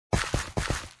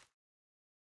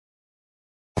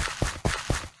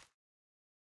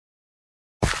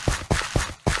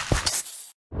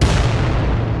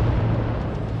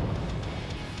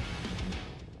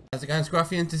How's it going,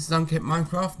 Scruffians? This is Unkempt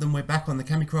Minecraft and we're back on the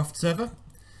Kamicraft server.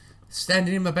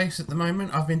 Standing in my base at the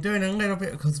moment. I've been doing a little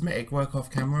bit of cosmetic work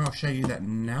off camera. I'll show you that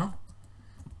now.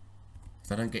 If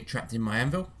I don't get trapped in my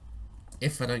anvil.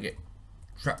 If I don't get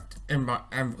trapped in my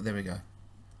anvil. There we go.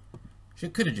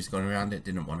 Could have just gone around it,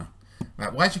 didn't want to.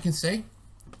 Right, well, as you can see,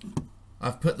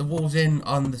 I've put the walls in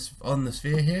on the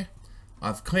sphere here.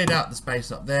 I've cleared out the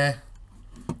space up there.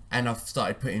 And I've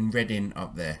started putting red in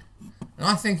up there. And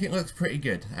I think it looks pretty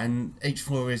good. And each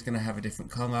floor is going to have a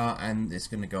different colour and it's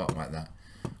going to go up like that.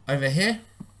 Over here,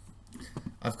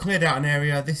 I've cleared out an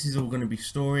area. This is all going to be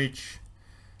storage.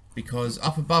 Because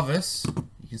up above us,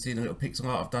 you can see the little pixel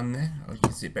art I've done there. Oh, you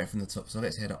can see it better from the top. So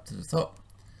let's head up to the top.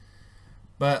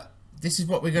 But this is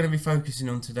what we're going to be focusing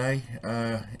on today.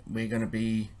 We're going to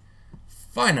be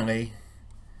finally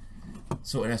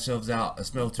sorting ourselves out a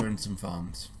smelter and some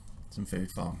farms. Some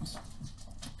food farms.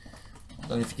 I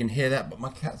don't know if you can hear that, but my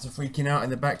cats are freaking out in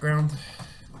the background.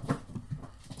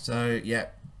 So yeah,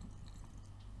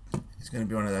 it's going to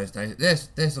be one of those days.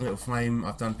 There's a little flame.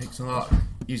 I've done pixel art.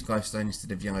 Use glowstone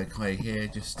instead of yellow clay here,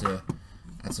 just to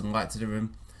add some light to the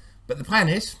room. But the plan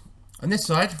is, on this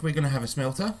side, we're going to have a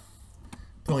smelter.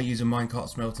 Probably use a minecart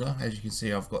smelter. As you can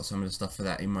see, I've got some of the stuff for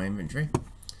that in my inventory.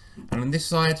 And on this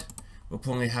side, we'll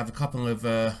probably have a couple of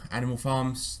animal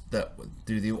farms that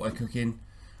do the auto cooking,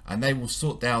 and they will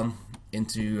sort down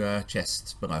into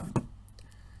chests below.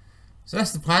 So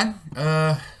that's the plan.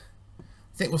 I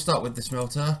think we'll start with the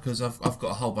smelter because I've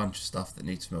got a whole bunch of stuff that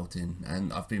needs smelting,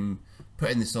 and I've been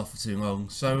putting this off for too long.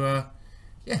 So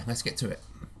yeah, let's get to it.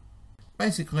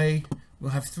 Basically,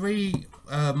 we'll have 3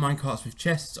 minecarts with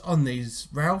chests on these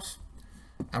rails,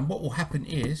 and what will happen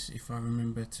is, if I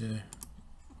remember to.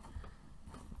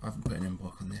 I haven't put an end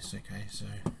block on this, okay, so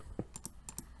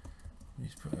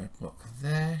let's put a block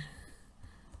there,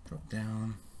 drop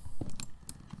down,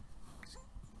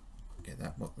 get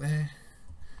that block there,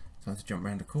 time to jump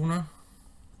around the corner,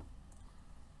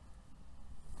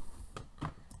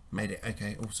 made it,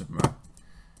 okay, awesome, right,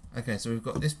 okay, so we've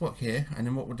got this block here, and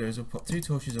then what we'll do is we'll put 2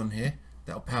 torches on here,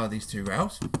 that'll power these 2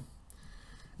 rails, and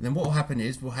then what will happen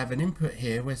is we'll have an input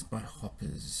here, where's my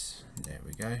hoppers, there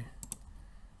we go.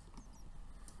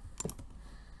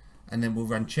 And then we'll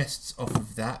run chests off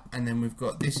of that, and then we've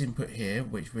got this input here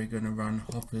which we're going to run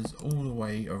hoppers all the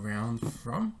way around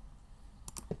from.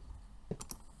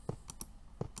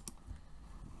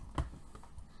 I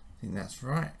think that's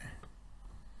right.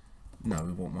 No,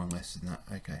 we want one less than that,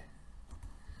 okay.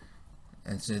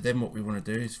 And so then what we want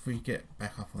to do is, if we get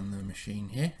back up on the machine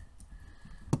here,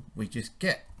 we just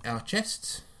get our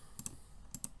chests,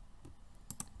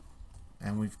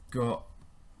 and we've got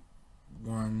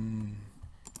one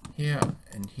here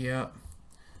and here,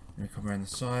 and we come around the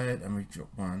side and we drop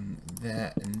one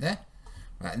there and there.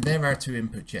 Right, and there are 2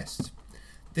 input chests.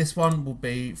 This one will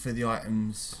be for the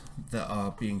items that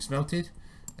are being smelted,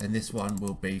 and this one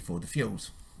will be for the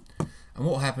fuels. And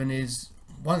what will happen is,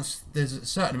 once there's a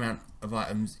certain amount of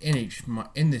items in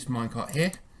this minecart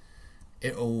here,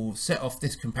 it will set off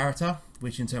this comparator,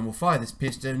 which in turn will fire this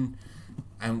piston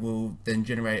and will then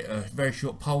generate a very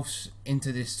short pulse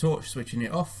into this torch, switching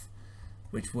it off,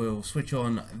 which will switch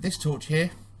on this torch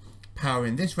here,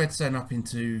 powering this redstone up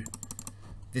into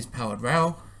this powered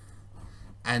rail,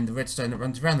 and the redstone that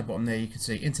runs around the bottom there, you can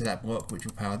see, into that block, which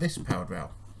will power this powered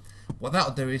rail. What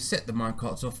that'll do is set the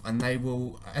minecarts off, and they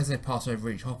will, as they pass over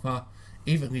each hopper,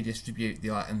 evenly distribute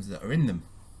the items that are in them.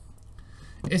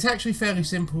 It's actually fairly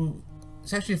simple.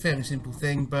 It's actually a fairly simple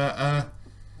thing, but a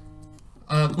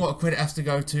lot of credit has to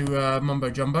go to Mumbo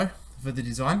Jumbo for the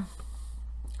design.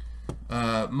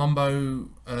 Mumbo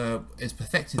has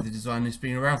perfected the design. It's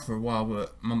been around for a while,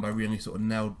 but Mumbo really sort of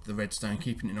nailed the redstone,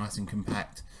 keeping it nice and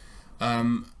compact.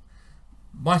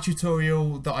 My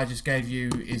tutorial that I just gave you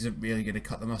isn't really going to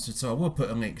cut the mustard, so I will put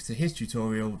a link to his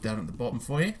tutorial down at the bottom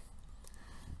for you.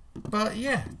 But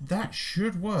yeah, that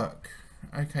should work.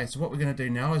 Okay, so what we're going to do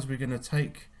now is we're going to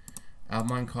take our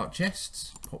minecart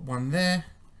chests, put one there,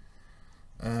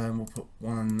 we'll put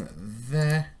one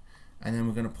there, and then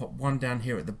we're going to pop one down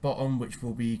here at the bottom, which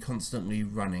will be constantly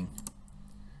running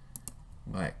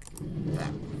like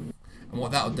that. And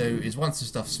what that'll do is, once the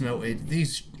stuff's smelted,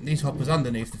 these hoppers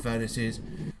underneath the furnaces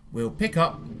will pick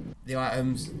up the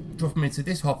items, drop them into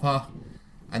this hopper,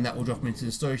 and that will drop them into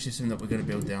the storage system that we're going to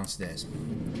build downstairs.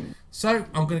 So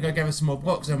I'm going to go gather some more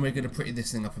blocks and we're going to pretty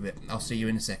this thing up a bit. I'll see you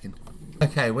in a second.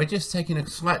 Okay, we're just taking a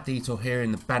slight detour here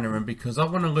in the banner room because I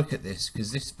want to look at this,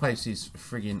 because this place is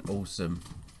friggin' awesome.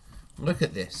 Look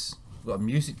at this. We've got a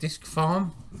music disc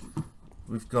farm.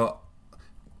 We've got...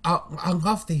 I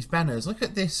love these banners. Look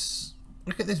at this.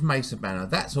 Look at this Mesa banner.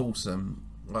 That's awesome.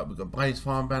 Like, we've got Blaze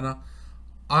Farm banner.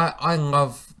 I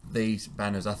love these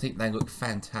banners. I think they look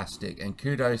fantastic, and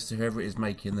kudos to whoever it is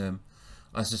making them.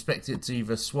 I suspect it's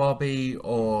either Swabi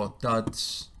or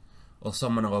Duds or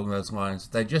someone along those lines.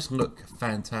 They just look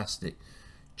fantastic.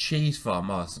 Cheese farm.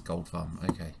 Oh, it's a gold farm.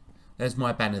 Okay. There's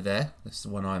my banner there. That's the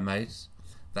one I made.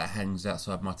 That hangs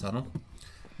outside my tunnel.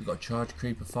 We've got a charge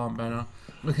creeper farm banner.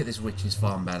 Look at this witch's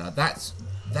farm banner. That's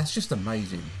just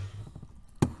amazing.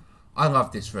 I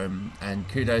love this room, and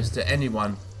kudos to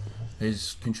anyone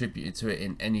who's contributed to it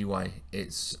in any way.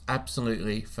 It's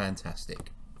absolutely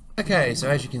fantastic. Okay, so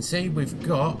as you can see, we've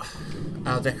got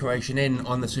our decoration in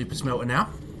on the super smelter now.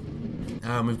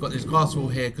 We've got this glass wall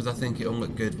here because I think it'll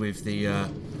look good with the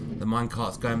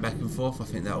minecarts going back and forth. I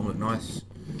think that'll look nice.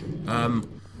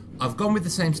 I've gone with the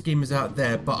same scheme as out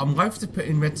there, but I'm loath to put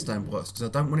in redstone blocks because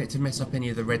I don't want it to mess up any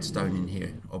of the redstone in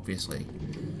here, obviously.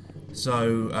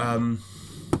 So,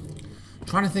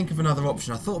 trying to think of another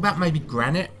option. I thought about maybe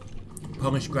granite,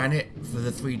 polished granite for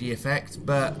the 3D effect,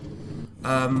 but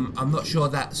I'm not sure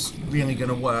that's really going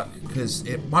to work because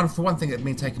for one thing, it'd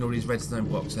mean taking all these redstone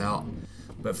blocks out,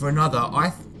 but for another,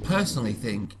 I personally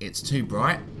think it's too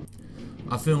bright.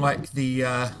 I feel like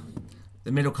the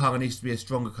middle colour needs to be a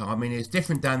stronger colour. I mean, it's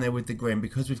different down there with the green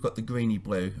because we've got the greeny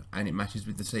blue and it matches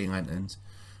with the sea lanterns.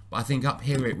 But I think up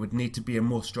here it would need to be a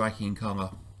more striking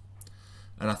colour.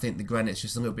 And I think the granite's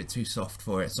just a little bit too soft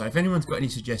for it. So if anyone's got any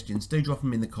suggestions, do drop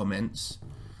them in the comments.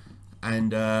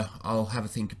 And I'll have a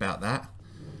think about that.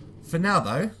 For now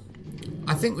though,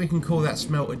 I think we can call that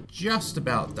smelter just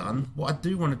about done. What I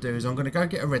do want to do is I'm going to go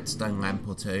get a redstone lamp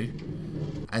or two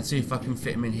and see if I can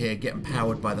fit them in here, get them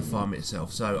powered by the farm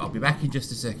itself. So I'll be back in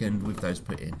just a second with those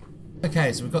put in.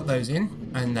 Okay, so we've got those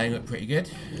in and they look pretty good,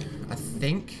 I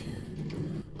think.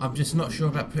 I'm just not sure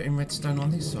about putting redstone on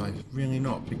this side, really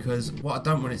not, because what I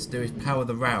don't want it to do is power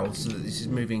the rails so that this is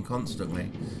moving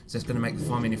constantly. So it's going to make the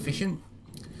farm inefficient.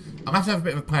 I'll have to have a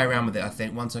bit of a play around with it, I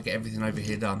think, once I get everything over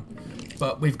here done.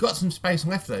 But we've got some space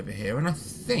left over here, and I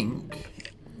think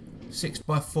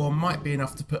 6x4 might be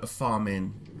enough to put a farm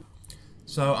in.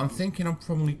 So I'm thinking I'm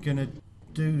probably going to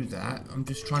do that. I'm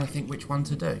just trying to think which one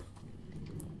to do.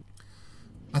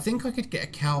 I think I could get a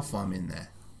cow farm in there.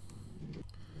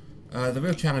 The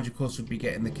real challenge, of course, would be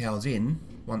getting the cows in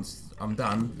once I'm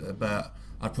done, but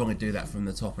I'd probably do that from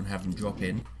the top and have them drop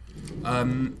in.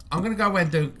 I'm going to go away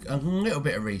and do a little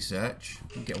bit of research.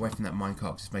 Get away from that minecart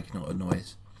because it's making a lot of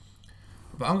noise.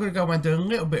 But I'm going to go away and do a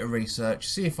little bit of research,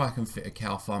 see if I can fit a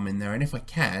cow farm in there, and if I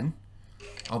can,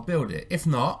 I'll build it. If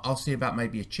not, I'll see about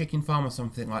maybe a chicken farm or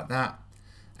something like that.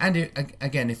 And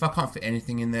again, if I can't fit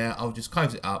anything in there, I'll just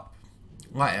close it up,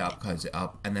 light it up, close it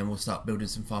up, and then we'll start building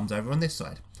some farms over on this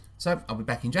side. So I'll be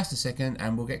back in just a second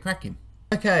and we'll get cracking.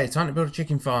 Okay, time to build a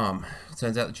chicken farm.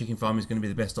 Turns out the chicken farm is going to be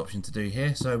the best option to do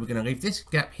here. So we're going to leave this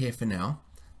gap here for now.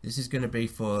 This is going to be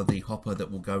for the hopper that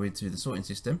will go into the sorting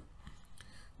system.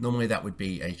 Normally that would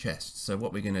be a chest. So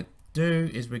what we're going to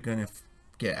do is we're going to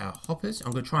get our hoppers.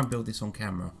 I'm going to try and build this on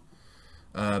camera.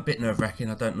 A bit nerve-wracking.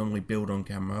 I don't normally build on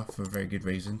camera for a very good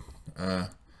reason. I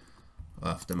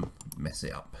have to mess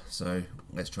it up. So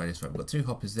let's try this. Right, we've got two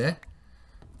hoppers there.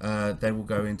 They will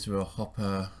go into a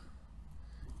hopper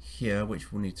here,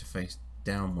 which will need to face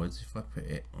downwards. If I put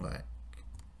it like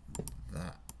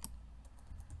that,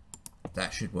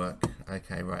 that should work.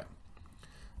 Okay, right.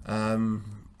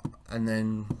 And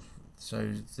then,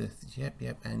 so the yep,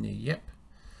 and the yep.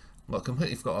 Well, I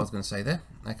completely forgot what I was going to say there.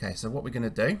 Okay, so what we're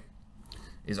going to do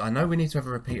is, I know we need to have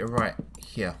a repeater right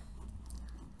here.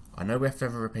 I know we have to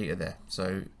have a repeater there.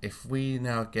 So if we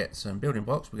now get some building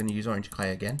blocks, we're going to use orange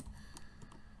clay again.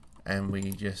 And we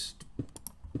just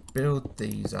build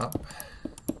these up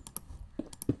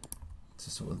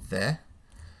to sort of there.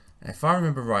 And if I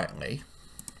remember rightly,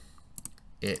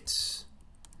 it's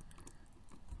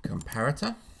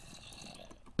comparator,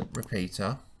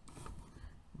 repeater,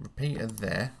 repeater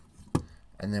there,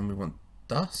 and then we want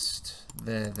dust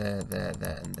there, and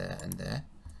there, and there.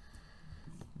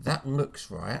 That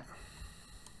looks right.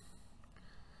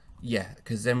 Yeah,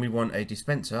 because then we want a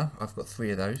dispenser. I've got 3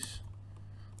 of those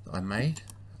that I made.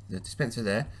 The dispenser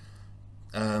there.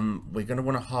 We're going to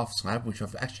want a half slab, which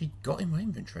I've actually got in my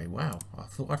inventory. Wow, I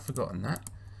thought I'd forgotten that.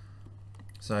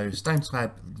 So stone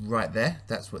slab right there.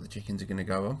 That's what the chickens are going to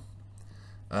go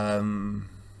on.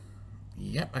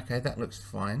 Yep, okay, that looks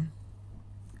fine.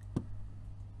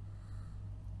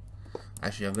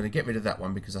 Actually, I'm going to get rid of that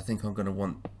one because I think I'm going to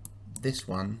want this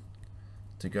one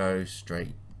to go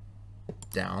straight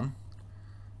down.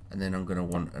 And then I'm going to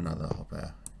want another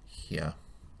hopper here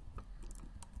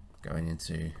going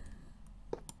into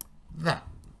that.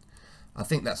 I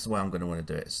think that's the way I'm going to want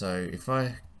to do it. So if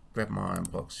I grab my iron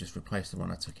blocks, just replace the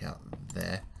one I took out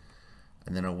there.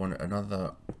 and then I want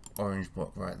another orange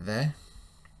block right there.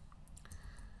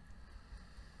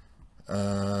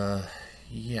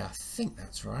 Yeah, I think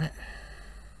that's right.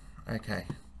 Okay.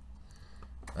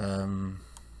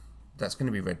 That's going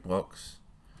to be red blocks.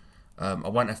 I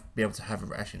won't be able to have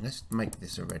a... Actually, let's make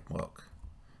this a red block,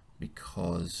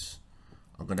 because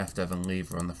I'm going to have a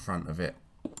lever on the front of it.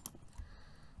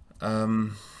 Right,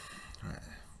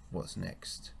 what's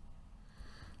next?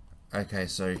 Okay,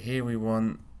 so here we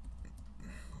want...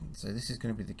 So this is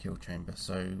going to be the kill chamber.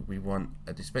 So we want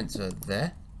a dispenser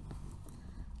there,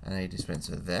 and a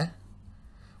dispenser there.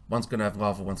 One's going to have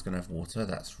lava, one's going to have water.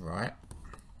 That's right.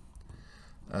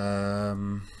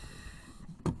 I'm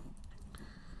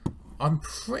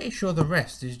pretty sure the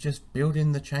rest is just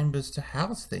building the chambers to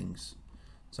house things.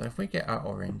 So if we get our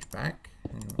orange back,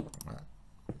 like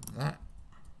that.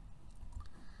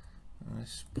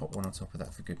 Let's pop one on top of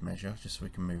that for good measure, just so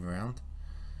we can move around.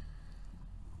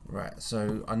 Right,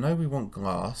 so I know we want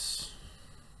glass.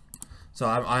 So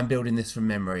I'm building this from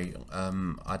memory.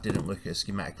 I didn't look at a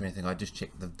schematic or anything. I just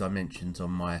checked the dimensions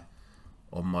on my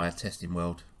testing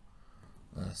world.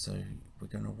 So we're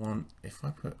going to want, if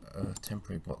I put a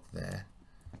temporary block there,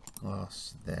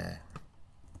 glass there,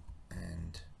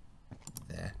 and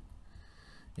there.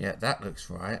 Yeah, that looks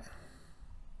right.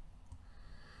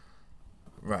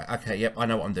 Right, okay, yep, I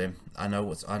know what I'm doing. I know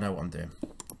what I'm doing.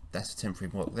 That's a temporary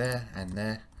block there and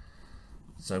there.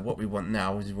 So what we want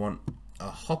now is we want a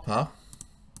hopper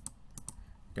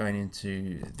going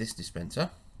into this dispenser,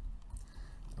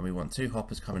 and we want two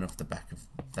hoppers coming off the back of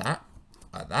that,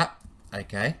 like that.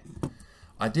 Okay.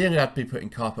 Ideally I'd be putting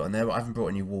carpet on there, but I haven't brought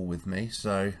any wool with me,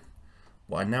 so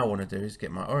what I now want to do is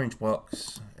get my orange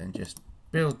blocks and just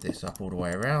build this up all the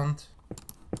way around.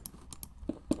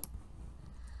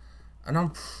 And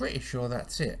I'm pretty sure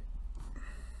that's it.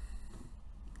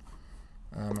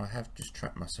 I have just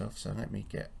trapped myself, so let me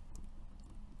get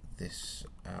this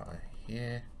out of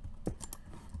here,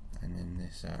 and then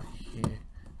this out here.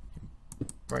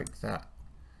 Break that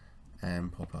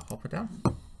and pop a hopper down.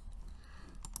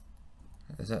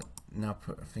 Does that now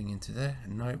put a thing into there?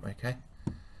 Nope, okay.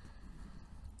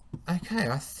 Okay,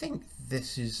 I think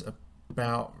this is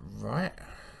about right.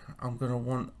 I'm going to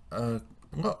want a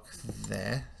block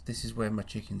there. This is where my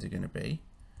chickens are going to be.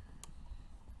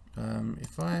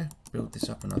 If I build this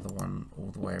up another one all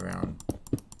the way around,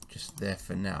 just there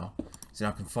for now, so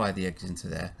I can fire the eggs into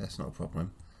there, that's not a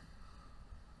problem.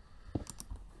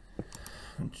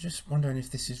 I'm just wondering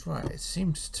if this is right. It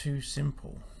seems too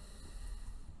simple.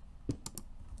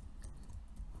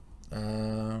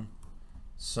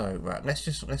 So right, let's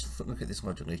look at this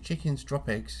logically. Chickens drop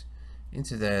eggs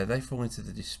into there, they fall into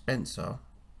the dispenser.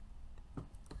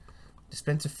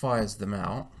 Dispenser fires them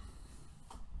out.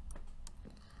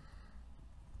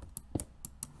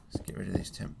 Let's get rid of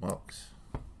these temp blocks.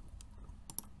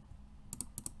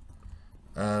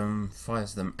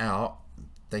 Fires them out.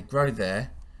 They grow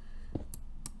there.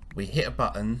 We hit a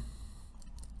button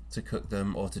to cook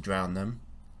them or to drown them.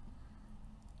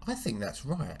 I think that's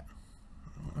right.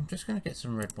 I'm just going to get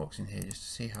some red blocks in here just to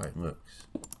see how it looks.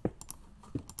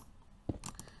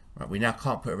 Right, we now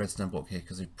can't put a redstone block here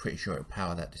because we're pretty sure it'll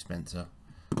power that dispenser.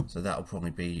 So that'll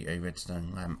probably be a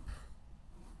redstone lamp.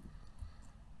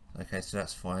 Okay, so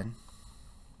that's fine.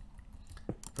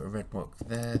 Put a red block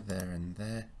there, there and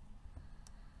there.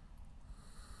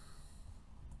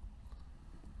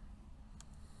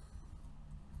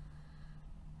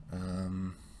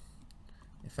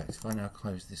 In fact, if I now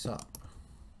close this up,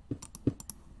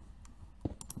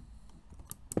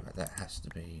 right, that has to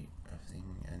be a thing,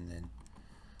 and then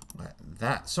like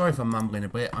that. Sorry if I'm mumbling a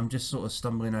bit, I'm just sort of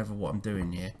stumbling over what I'm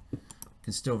doing here.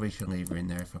 Can still reach a lever in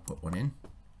there if I put one in.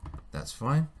 That's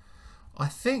fine. I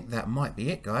think that might be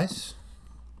it, guys.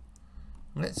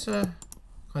 Let's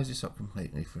close this up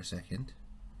completely for a second.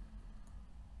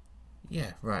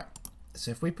 Yeah, right.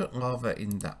 So if we put lava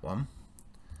in that one,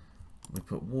 we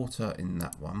put water in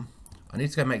that one. I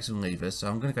need to go make some levers, so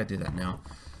I'm going to go do that now.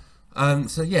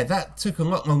 So yeah, that took a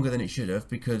lot longer than it should have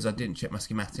because I didn't check my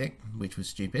schematic, which was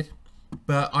stupid.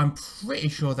 But I'm pretty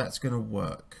sure that's going to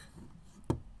work.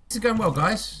 This is going well,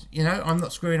 guys. You know, I'm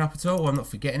not screwing up at all. I'm not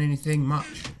forgetting anything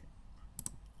much.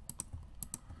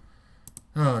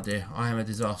 Oh dear, I am a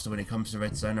disaster when it comes to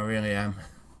redstone. I really am.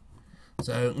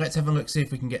 So let's have a look, see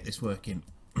if we can get this working.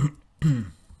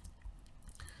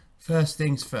 First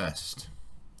things first.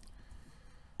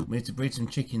 We need to breed some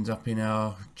chickens up in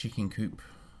our chicken coop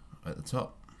at the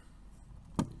top.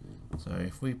 So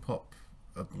if we pop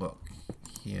a block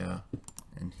here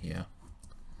and here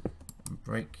and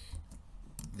break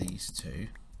these two,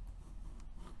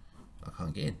 I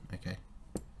can't get in. Okay,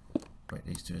 break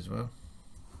these two as well.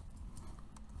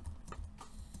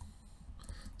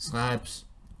 Slabs.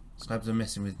 Slabs are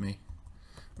messing with me.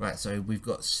 Right, so we've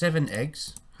got 7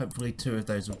 eggs. Hopefully 2 of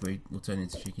those will turn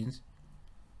into chickens.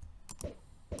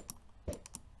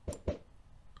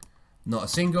 Not a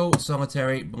single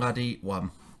solitary bloody one.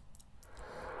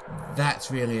 That's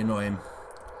really annoying.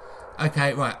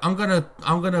 Okay, right. I'm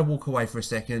gonna walk away for a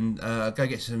second. Go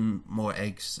get some more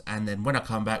eggs, and then when I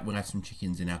come back, we'll have some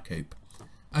chickens in our coop.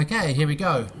 Okay, here we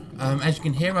go. As you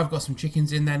can hear, I've got some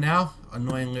chickens in there now.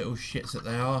 Annoying little shits that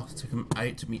they are.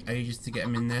 It took me ages to get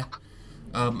them in there.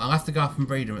 I'll have to go up and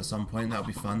breed them at some point. That'll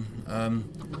be fun.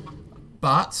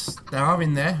 But they are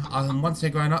in there. Once they're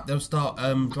grown up, they'll start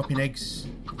dropping eggs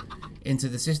into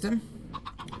the system.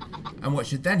 And what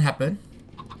should then happen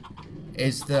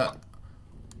is that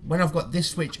when I've got this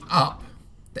switch up,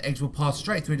 the eggs will pass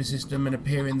straight through the system and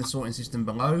appear in the sorting system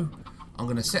below. I'm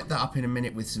going to set that up in a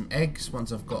minute with some eggs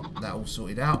once I've got that all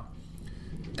sorted out.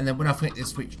 And then when I flick this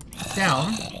switch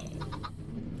down,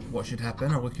 what should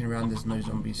happen, I'm looking around, there's no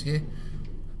zombies here,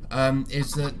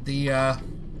 is that the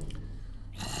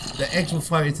eggs will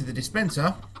flow into the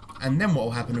dispenser, and then what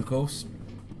will happen, of course,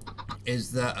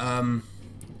 is that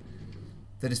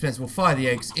the dispenser will fire the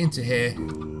eggs into here,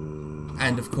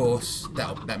 and of course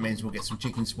that means we'll get some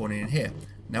chickens spawning in here.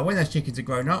 Now when those chickens are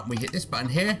grown up, we hit this button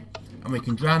here, and we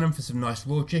can drown them for some nice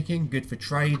raw chicken, good for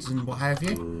trades and what have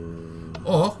you.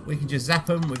 Or we can just zap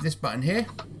them with this button here,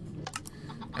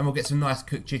 and we'll get some nice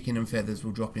cooked chicken and feathers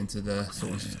will drop into the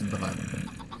sorting system below.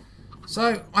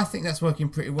 So I think that's working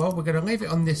pretty well. We're going to leave it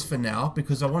on this for now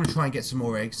because I want to try and get some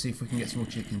more eggs, see if we can get some more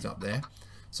chickens up there.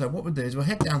 So what we'll do is we'll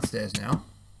head downstairs now,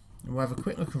 and we'll have a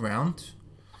quick look around.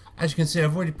 As you can see,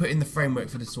 I've already put in the framework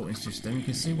for the sorting system. You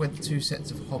can see where the 2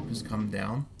 sets of hoppers come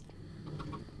down.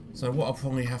 So what I'll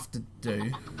probably have to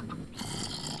do,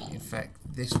 in fact,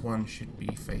 this one should be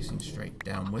facing straight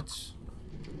downwards.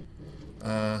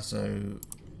 So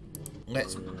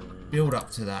let's build up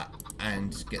to that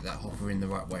and get that hopper in the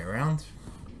right way around.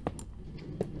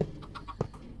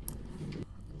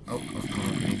 Oh, I've come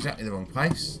up in exactly the wrong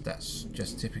place. That's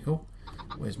just typical.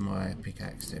 Where's my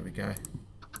pickaxe? There we go.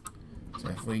 So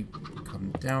if we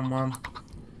come down one,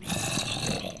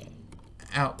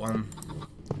 out one,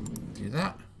 do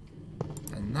that,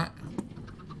 and that.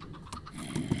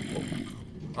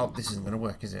 Oh, this isn't going to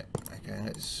work, is it? Okay,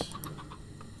 let's...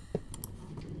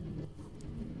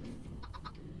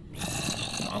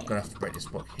 I'm going to have to break this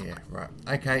block here. Right,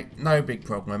 okay, no big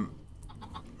problem.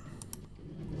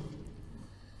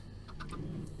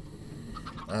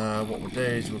 What we'll do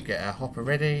is we'll get our hopper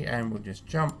ready, and we'll just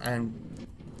jump and...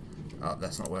 Oh,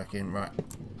 that's not working, right.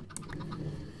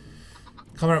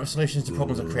 Coming up with solutions to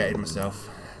problems I've created myself.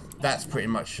 That's pretty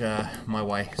much my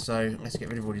way. So let's get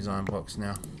rid of all these iron blocks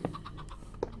now.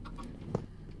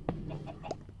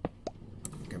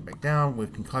 Go back down. We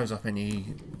can close up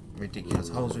any ridiculous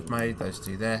holes we've made. Those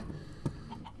 2 there.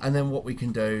 And then what we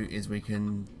can do is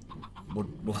we'll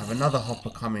have another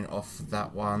hopper coming off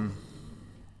that one.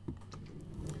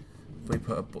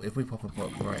 If we pop a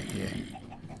block right here,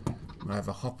 we'll have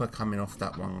a hopper coming off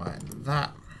that one like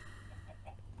that.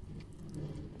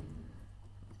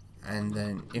 And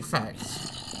then, in fact,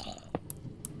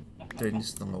 doing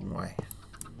this the long way.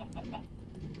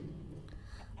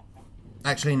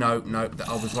 Actually, no,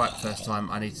 I was right the first time.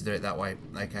 I need to do it that way.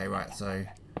 Okay, right, so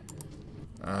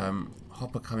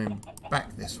hopper coming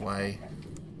back this way.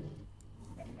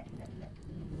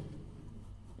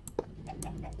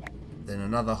 Then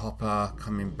another hopper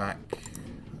coming back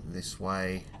this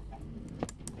way.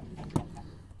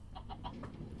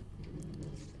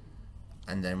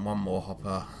 And then one more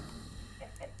hopper,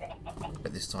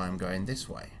 but this time going this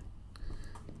way.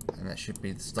 And that should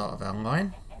be the start of our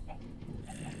line.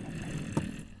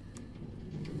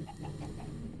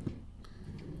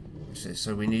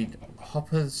 So we need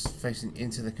hoppers facing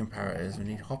into the comparators. We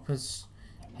need hoppers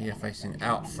here facing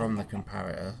out from the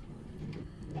comparator,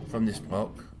 from this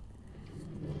block.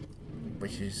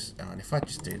 Which is, and if I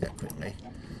just do that quickly,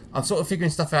 I'm sort of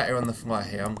figuring stuff out here on the fly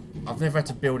here. I've never had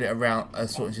to build it around a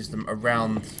sorting system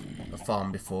around a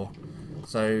farm before.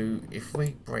 So if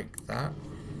we break that,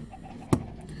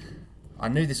 I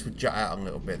knew this would jut out a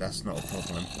little bit. That's not a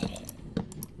problem.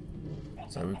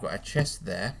 So we've got a chest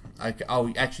there. Okay,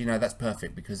 oh, actually no, that's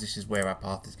perfect because this is where our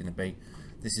path is going to be.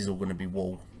 This is all going to be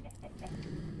wall.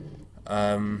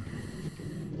 And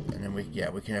then we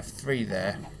can have 3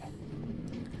 there.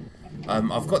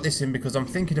 I've got this in because I'm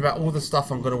thinking about all the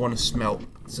stuff I'm going to want to smelt.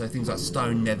 So things like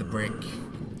stone, nether brick,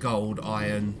 gold,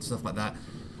 iron, stuff like that.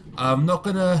 I'm not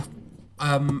gonna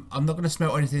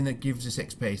smelt anything that gives us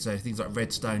XP. So things like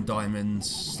redstone, diamonds,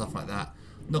 stuff like that.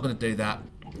 Not going to do that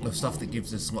with stuff that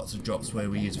gives us lots of drops where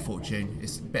we use a fortune.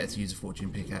 It's better to use a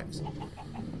fortune pickaxe.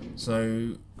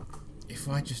 So if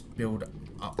I just build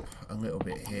up a little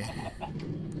bit here,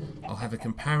 I'll have a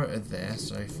comparator there.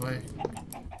 So if I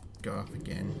go up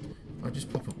again, if I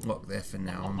just pop a block there for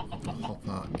now and pop a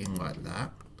hopper in like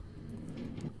that.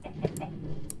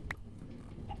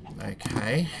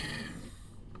 Okay.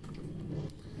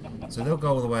 So they'll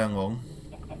go all the way along.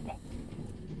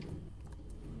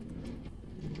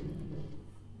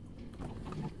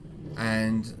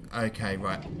 And, okay,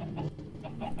 right.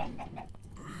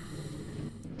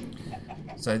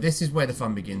 So this is where the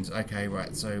fun begins. Okay,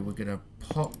 right, so we're going to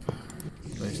pop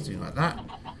those two like that.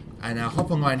 And our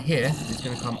hopper line here is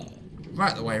going to come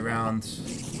right the way around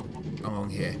along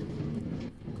here.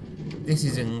 This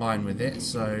is in line with it,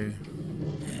 so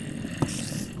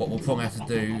what we'll probably have to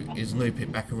do is loop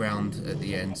it back around at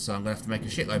the end. So I'm going to have to make a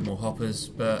shitload more hoppers,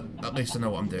 but at least I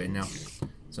know what I'm doing now.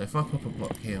 So if I pop a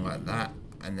block here like that,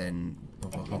 and then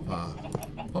pop a hopper,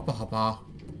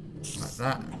 like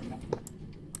that.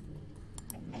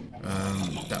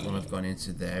 That one have gone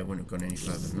into there, wouldn't have gone any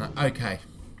further than that. Okay.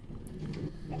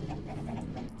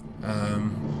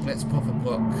 Let's pop a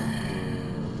block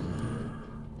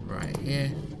right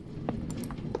here.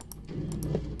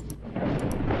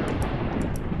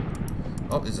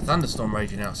 Oh, there's a thunderstorm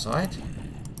raging outside.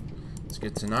 It's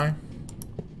good to know.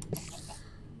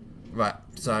 Right,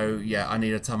 so yeah, I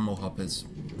need a ton more hoppers.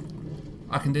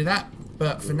 I can do that,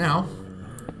 but for now,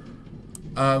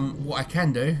 what I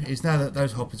can do is, now that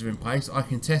those hoppers are in place, I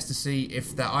can test to see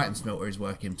if that item smelter is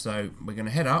working. So we're going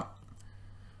to head up.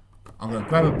 I'm going to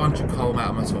grab a bunch of coal out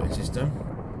of my sorting system.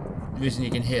 The reason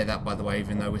you can hear that, by the way,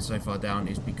 even though we're so far down,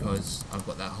 is because I've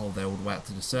got that hole there all the way up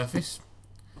to the surface.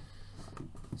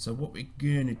 So what we're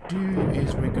going to do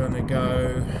is we're going to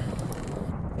go...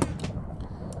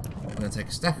 We're going to take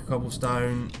a stack of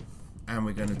cobblestone, and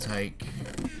we're going to take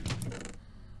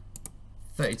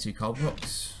 32 coal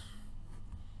blocks.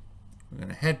 We're going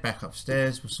to head back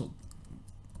upstairs. We'll sort...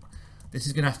 This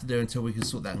is going to have to do until we can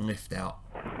sort that lift out.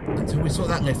 Until we sort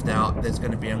that lift out, there's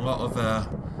going to be a lot of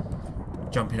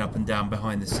jumping up and down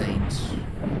behind the scenes.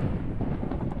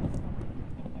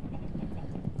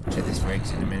 Check this for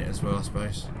eggs in a minute as well, I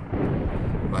suppose.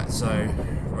 Right, so,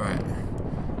 right.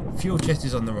 Fuel chest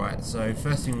is on the right, so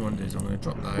first thing we want to do is I'm going to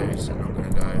drop those, and I'm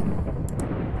going to go...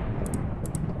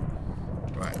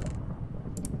 Right.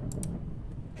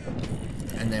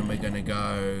 And then we're going to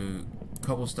go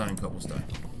cobblestone, cobblestone.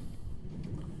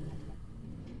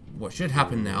 What should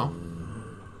happen now,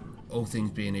 all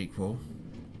things being equal,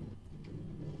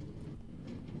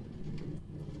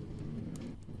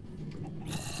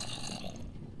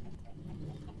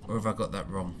 or have I got that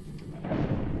wrong?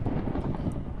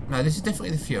 No, this is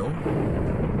definitely the fuel.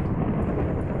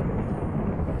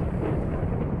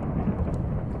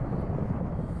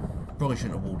 Probably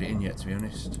shouldn't have walled it in yet, to be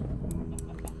honest.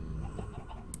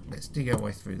 Let's dig our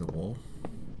way through the wall.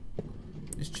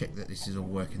 Just check that this is all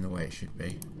working the way it should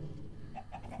be.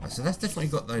 Right, so that's definitely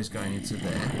got those going into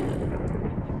there.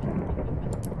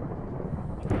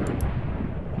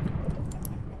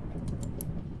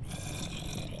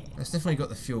 That's definitely got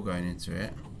the fuel going into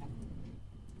it.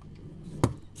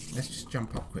 Let's just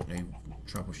jump up quickly,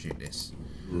 troubleshoot this.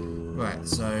 Right,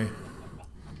 so...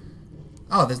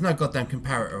 Oh, there's no goddamn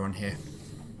comparator on here.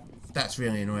 That's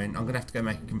really annoying. I'm going to have to go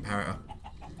make a comparator.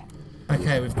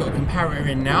 Okay, we've got a comparator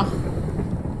in now.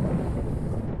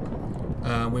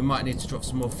 We might need to drop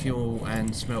some more fuel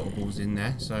and smeltables in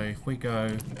there. So if we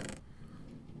go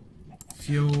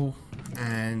fuel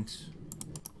and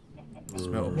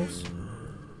smeltables,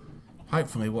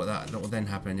 hopefully what will then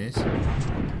happen is,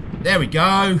 there we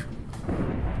go,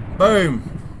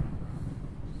 boom.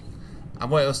 And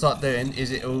what it'll start doing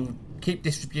is it'll keep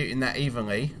distributing that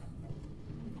evenly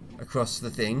across the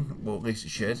thing. Well, at least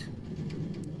it should.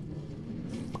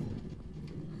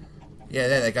 Yeah,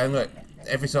 there they go. Look,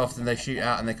 every so often they shoot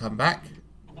out and they come back.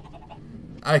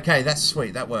 Okay, that's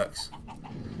sweet. That works.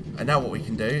 And now what we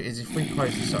can do is, if we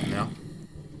close this up now,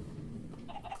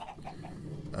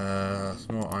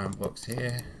 some more iron blocks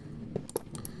here.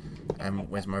 And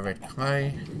where's my red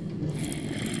clay?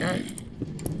 There we go.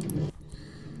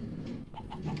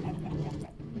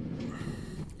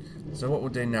 So what we'll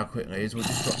do now quickly is we'll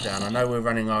just drop down. I know we're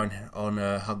running on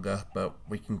hunger, but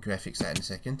we can fix that in a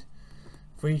second.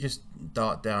 If we just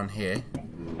dart down here,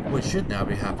 what should now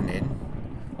be happening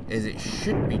is it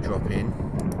should be dropping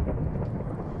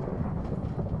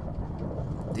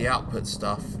the output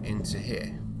stuff into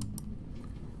here.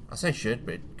 I say should,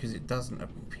 but because it doesn't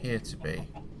appear to be.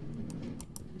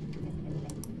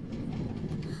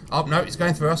 Oh no, it's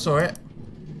going through. I saw it.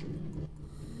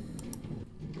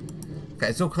 Okay,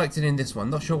 it's all collected in this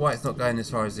one. Not sure why it's not going as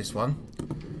far as this one.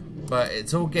 But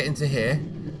it's all getting to here.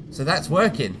 So that's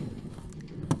working.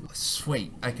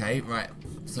 Sweet. Okay, right.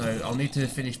 So I'll need to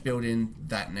finish building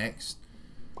that next.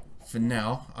 For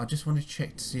now, I just want to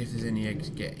check to see if there's any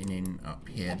eggs getting in up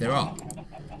here. There are.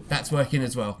 That's working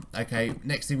as well. Okay,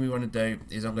 next thing we want to do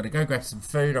is I'm going to go grab some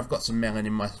food. I've got some melon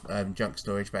in my junk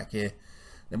storage back here.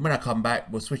 Then when I come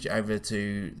back, we'll switch it over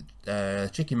to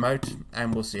chicken mode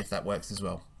and we'll see if that works as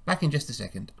well. Back in just a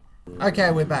second.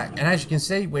 Okay, we're back. And as you can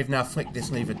see, we've now flicked this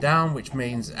lever down, which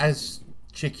means as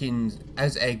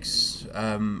eggs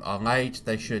are laid,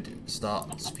 they should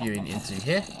start spewing into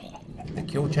here. The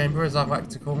kill chamber, as I like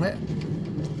to call it.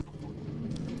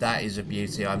 That is a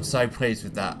beauty. I'm so pleased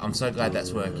with that. I'm so glad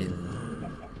that's working.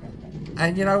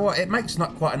 And you know what? It makes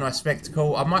not quite a nice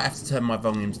spectacle. I might have to turn my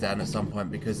volumes down at some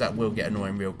point because that will get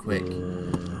annoying real quick.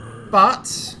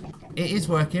 But it is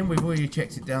working. We've already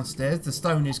checked it downstairs. The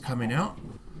stone is coming out.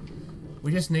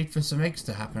 We just need for some eggs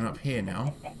to happen up here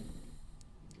now.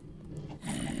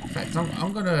 In fact,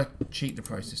 I'm going to cheat the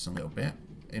process a little bit.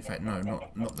 In fact, no,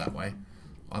 not that way.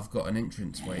 I've got an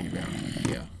entrance way around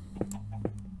here.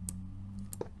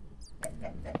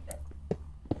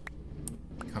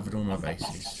 Covered all my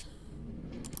bases.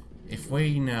 If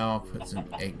we now put some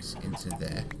eggs into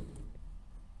there.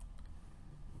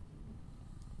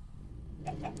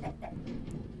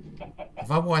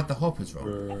 Have I wired the hoppers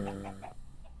wrong? I'm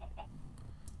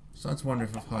starting to wonder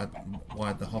if I've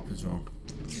wired the hoppers wrong.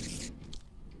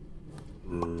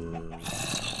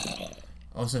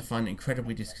 I also find it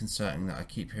incredibly disconcerting that I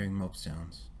keep hearing mob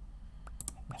sounds.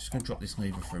 I'm just going to drop this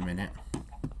lever for a minute.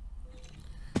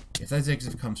 If those eggs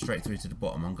have come straight through to the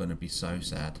bottom, I'm going to be so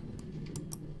sad.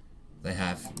 They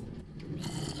have.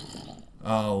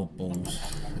 Oh, balls.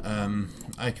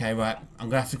 Okay, right. I'm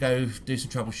going to have to go do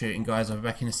some troubleshooting, guys. I'll be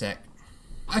back in a sec.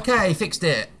 Okay, fixed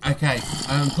it. Okay.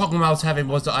 Problem I was having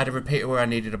was that I had a repeater where I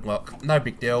needed a block. No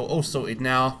big deal. All sorted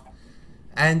now.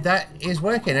 And that is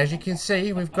working. As you can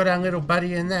see, we've got our little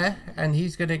buddy in there. And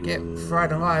he's going to get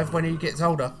fried alive when he gets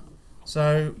older.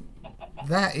 So,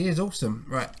 that is awesome.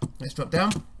 Right, let's drop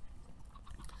down.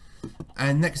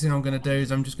 And next thing I'm going to do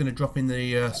is I'm just going to drop in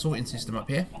the sorting system up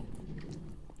here.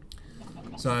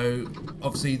 So,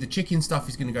 obviously the chicken stuff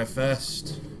is going to go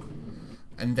first.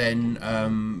 And then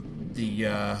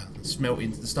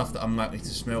the stuff that I'm likely to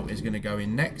smelt is going to go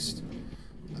in next.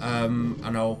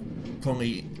 And I'll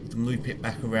probably loop it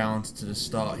back around to the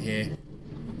start here.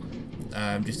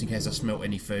 Just in case I smelt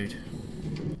any food.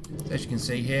 So as you can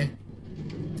see here,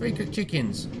 3 cooked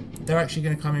chickens. They're actually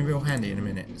going to come in real handy in a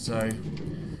minute. So,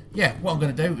 yeah, what I'm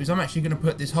going to do is I'm actually going to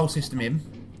put this whole system in.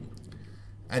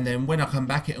 And then when I come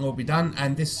back, it'll all be done.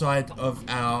 And this side of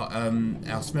our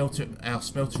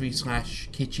smeltery slash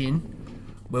kitchen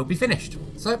will be finished.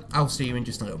 So I'll see you in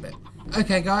just a little bit.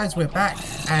 Okay, guys, we're back,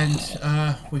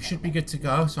 and we should be good to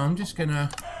go. So I'm just gonna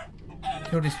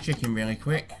kill this chicken really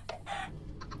quick.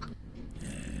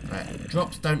 Right,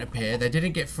 drops don't appear. They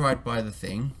didn't get fried by the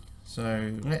thing.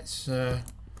 So let's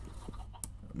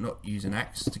not use an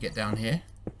axe to get down here.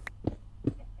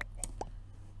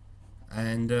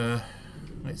 And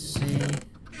let's see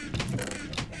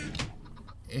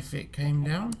if it came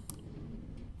down.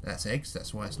 That's eggs,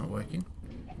 that's why it's not working.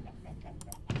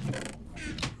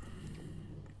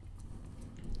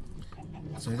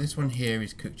 So this one here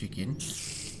is cooked chicken.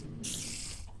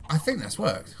 I think that's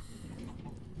worked.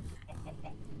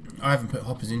 I haven't put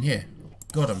hoppers in here.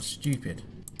 God, I'm stupid.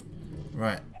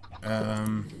 Right.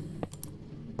 I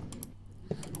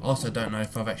also don't know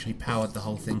if I've actually powered the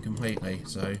whole thing completely,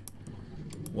 so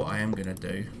what I am going to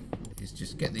do is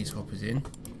just get these hoppers in.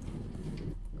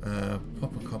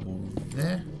 Pop a couple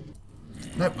there.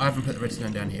 Nope, I haven't put the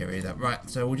redstone down here either. Right,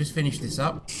 so we'll just finish this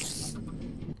up.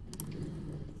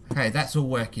 Okay, that's all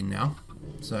working now.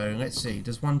 So let's see,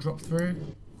 does one drop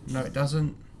through? No, it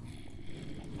doesn't.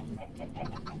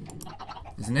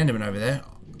 There's an enderman over there.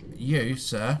 You,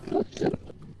 sir,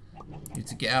 need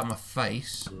to get out of my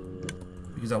face,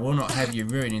 because I will not have you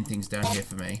ruining things down here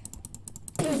for me.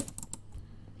 Get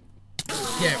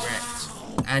wrecked.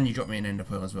 And you dropped me an ender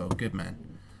pearl as well. Good man.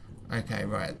 Okay,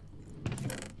 right.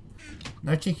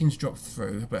 No chickens dropped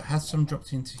through, but has some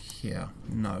dropped into here?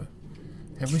 No.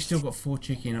 Have we still got 4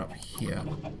 chicken up here?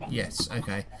 Yes,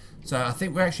 okay. So I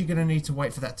think we're actually going to need to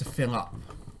wait for that to fill up.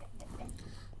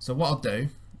 So what I'll do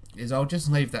is I'll just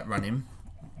leave that running.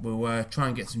 We'll try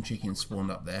and get some chickens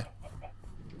spawned up there.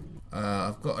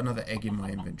 I've got another egg in my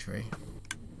inventory.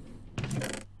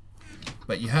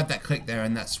 But you heard that click there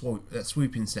and that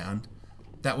swooping sound.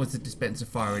 That was the dispenser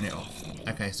firing it off.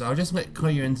 Okay, so I'll just let clue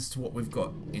you into what we've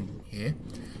got in here.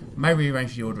 May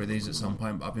rearrange the order of these at some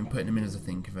point, but I've been putting them in as I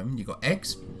think of them. You've got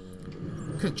eggs,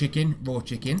 cooked chicken, raw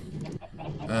chicken,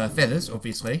 feathers,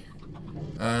 obviously,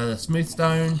 smooth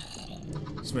stone,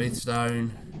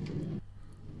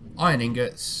 iron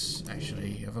ingots.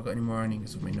 Actually, have I got any more iron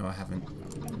ingots with me? No, I haven't.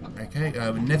 Okay,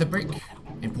 nether brick,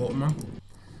 important one.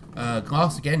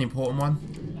 Glass again, important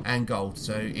one, and gold.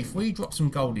 So if we drop some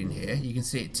gold in here, you can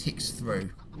see it ticks through,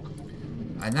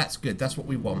 and that's good. That's what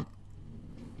we want.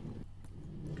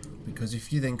 Because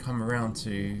if you then come around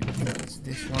to it's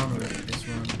this one or this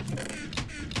one,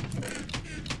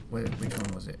 which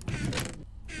one was it?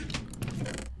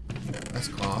 That's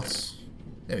glass.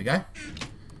 There we go.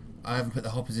 I haven't put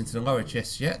the hoppers into the lower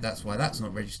chests yet. That's why that's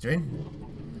not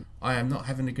registering. I am not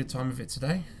having a good time of it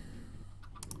today.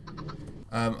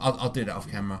 I'll do that off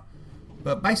camera.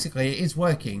 But basically, it is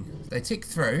working. They tick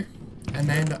through, and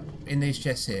they end up in these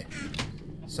chests here.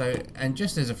 So, and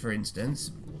just as a for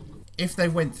instance, if they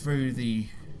went through the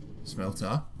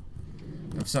smelter,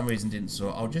 and for some reason didn't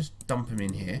sort, I'll just dump them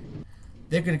in here.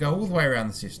 They're going to go all the way around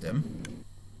the system,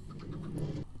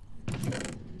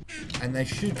 and they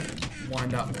should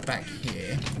wind up back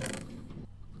here.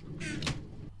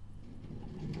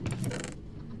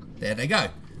 There they go.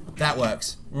 That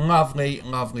works. Lovely,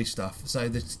 lovely stuff. So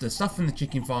the stuff from the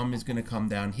chicken farm is going to come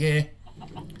down here.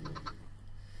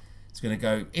 It's going to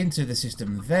go into the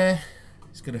system there.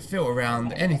 It's going to filter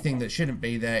around. Anything that shouldn't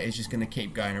be there is just going to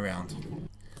keep going around.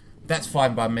 That's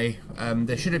fine by me.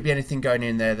 There shouldn't be anything going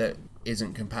in there that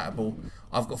isn't compatible.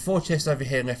 I've got 4 chests over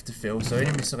here left to fill, so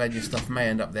any miscellaneous stuff may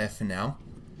end up there for now.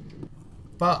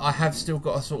 But I have still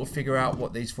got to sort of figure out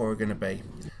what these 4 are going to be.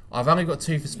 I've only got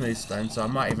 2 for smooth stone, so I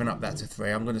might even up that to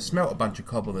 3. I'm going to smelt a bunch of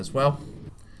cobble as well.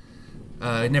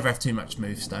 Never have too much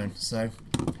smooth stone, so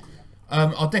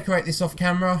I'll decorate this off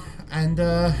camera, and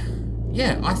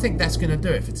yeah, I think that's going to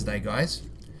do it for today, guys.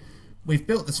 We've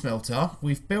built the smelter,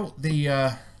 we've built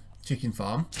the chicken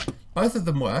farm. Both of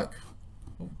them work.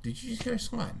 Oh, did you just go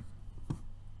slime?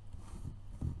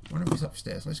 I wonder if it's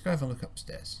upstairs. Let's go have a look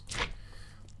upstairs.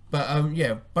 But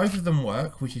yeah, both of them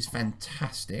work, which is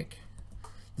fantastic.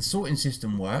 The sorting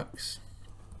system works,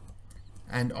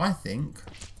 and I think...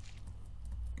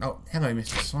 Oh, hello,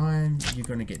 Mr. Slime. You're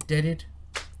going to get deaded.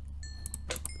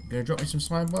 Going to drop me some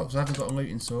slime blocks. I haven't got a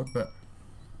looting sword, but...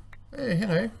 Hey,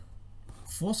 hello.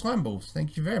 4 slime balls.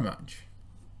 Thank you very much.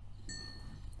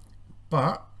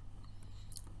 But,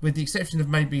 with the exception of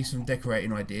maybe some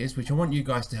decorating ideas, which I want you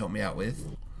guys to help me out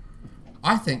with,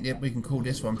 I think that we can call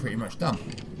this one pretty much done.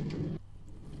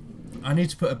 I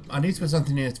need to put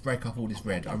something in here to break up all this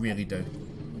red. I really do.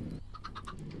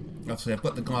 Obviously, I've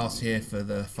got the glass here for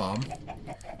the farm.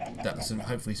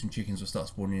 Hopefully some chickens will start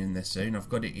spawning in there soon. I've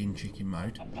got it in chicken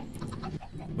mode.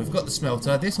 We've got the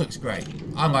smelter. This looks great.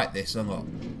 I like this a lot.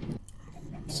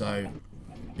 So,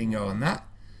 bingo on that.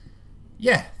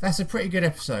 Yeah, that's a pretty good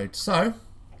episode. So,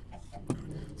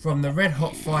 from the red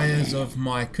hot fires of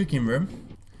my cooking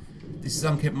room, this is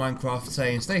Unkempt Minecraft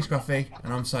saying stay scruffy,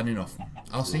 and I'm signing off.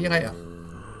 I'll see you later.